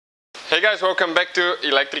Hey guys, welcome back to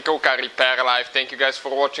Electrical Car Repair Live. Thank you guys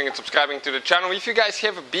for watching and subscribing to the channel. If you guys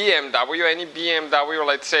have a BMW, any BMW,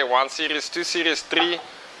 let's say 1 Series, 2 Series, 3,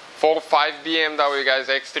 4, 5 BMW guys,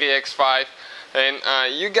 X3, X5,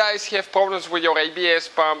 and you guys have problems with your ABS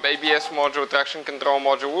pump, ABS module, traction control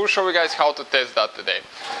module, we'll show you guys how to test that today.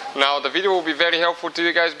 Now the video will be very helpful to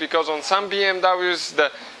you guys because on some BMWs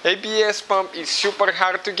the ABS pump is super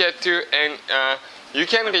hard to get to, and you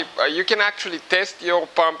can actually test your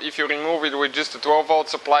pump if you remove it with just a 12-volt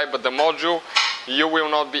supply, but the module, you will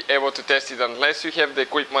not be able to test it unless you have the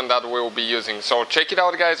equipment that we'll be using. So check it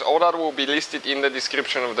out guys, all that will be listed in the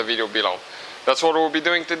description of the video below. That's what we'll be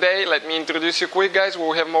doing today. Let me introduce you quick guys.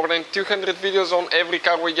 We'll have more than 200 videos on every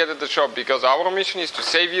car we get at the shop because our mission is to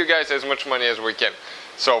save you guys as much money as we can.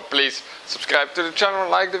 So please subscribe to the channel,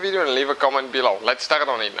 like the video and leave a comment below. Let's start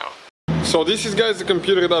on it now. So this is guys the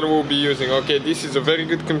computer that we'll be using. Okay, this is a very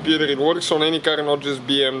good computer. It works on any car, not just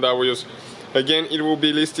BMWs. Again, it will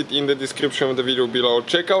be listed in the description of the video below.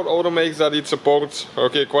 Check out all the makes that it supports.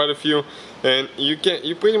 Okay, quite a few. And you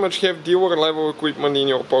pretty much have dealer level equipment in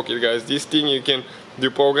your pocket guys. This thing you can do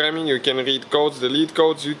programming, you can read codes, delete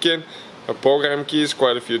codes, you can program keys,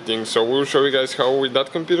 quite a few things. So we'll show you guys how with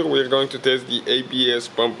that computer we're going to test the ABS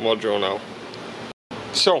pump module now.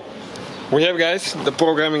 So we have guys the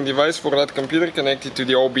programming device for that computer connected to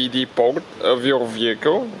the OBD port of your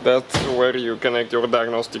vehicle. That's where you connect your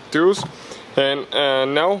diagnostic tools. And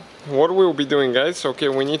now what we'll be doing guys, okay,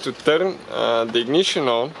 we need to turn the ignition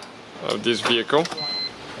on of this vehicle.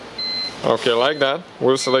 Okay, like that.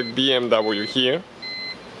 We'll select BMW here.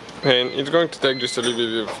 And it's going to take just a little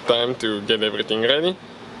bit of time to get everything ready.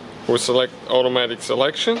 We'll select automatic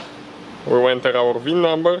selection. We'll enter our VIN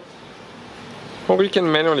number. Or you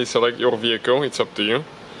can manually select your vehicle, it's up to you.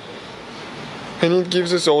 And it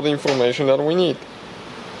gives us all the information that we need.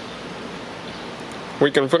 We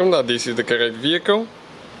confirm that this is the correct vehicle.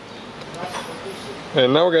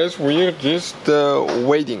 And now guys, we're just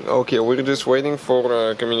waiting. Okay, we're just waiting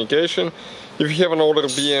for communication. If you have an older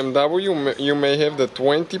BMW, you may have the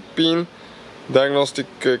 20-pin diagnostic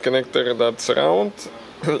connector that's round.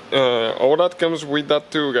 All that comes with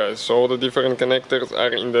that too guys, so all the different connectors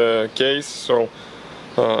are in the case, so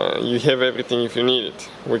you have everything if you need it.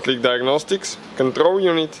 We click diagnostics, control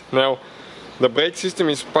unit. Now the brake system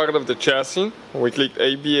is part of the chassis. We click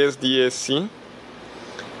ABS DSC,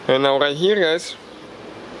 and now right here guys,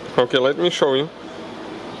 okay, let me show you.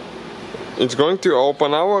 It's going to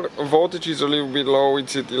open. Our voltage is a little bit low,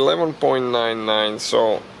 it's at 11.99,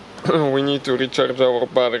 so we need to recharge our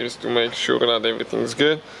batteries to make sure that everything's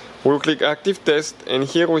good. We'll click active test, and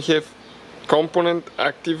here we have component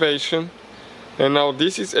activation. And now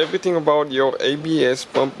this is everything about your ABS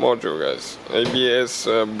pump module guys, ABS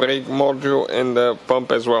brake module and the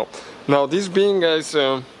pump as well. Now this being guys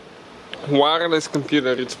wireless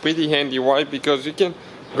computer, it's pretty handy. Why? Because you can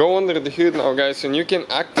go under the hood now guys and you can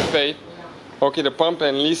activate okay the pump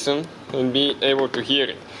and listen and be able to hear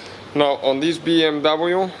it. Now on this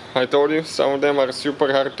BMW, I told you some of them are super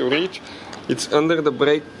hard to reach. It's under the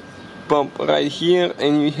brake pump right here,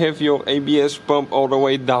 and you have your ABS pump all the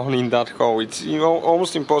way down in that hole. It's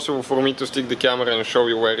almost impossible for me to stick the camera and show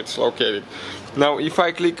you where it's located. Now if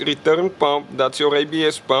I click return pump, that's your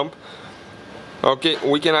ABS pump. Okay,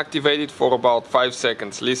 we can activate it for about 5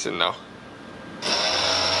 seconds. Listen now.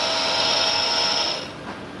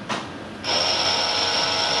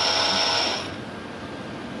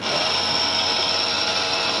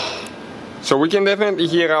 So we can definitely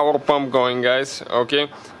hear our pump going guys, okay,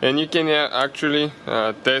 and you can actually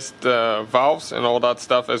test valves and all that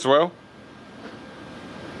stuff as well.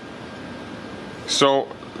 So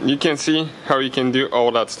you can see how you can do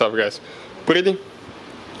all that stuff guys. Pretty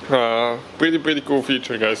cool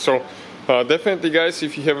feature guys. So definitely guys,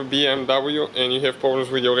 if you have a BMW and you have problems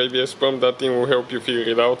with your ABS pump, that thing will help you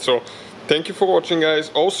figure it out. So thank you for watching guys.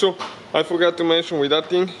 Also I forgot to mention, with that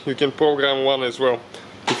thing you can program one as well.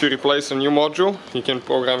 If you replace a new module, you can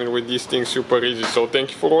program it with these things super easy. So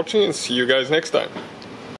thank you for watching and see you guys next time.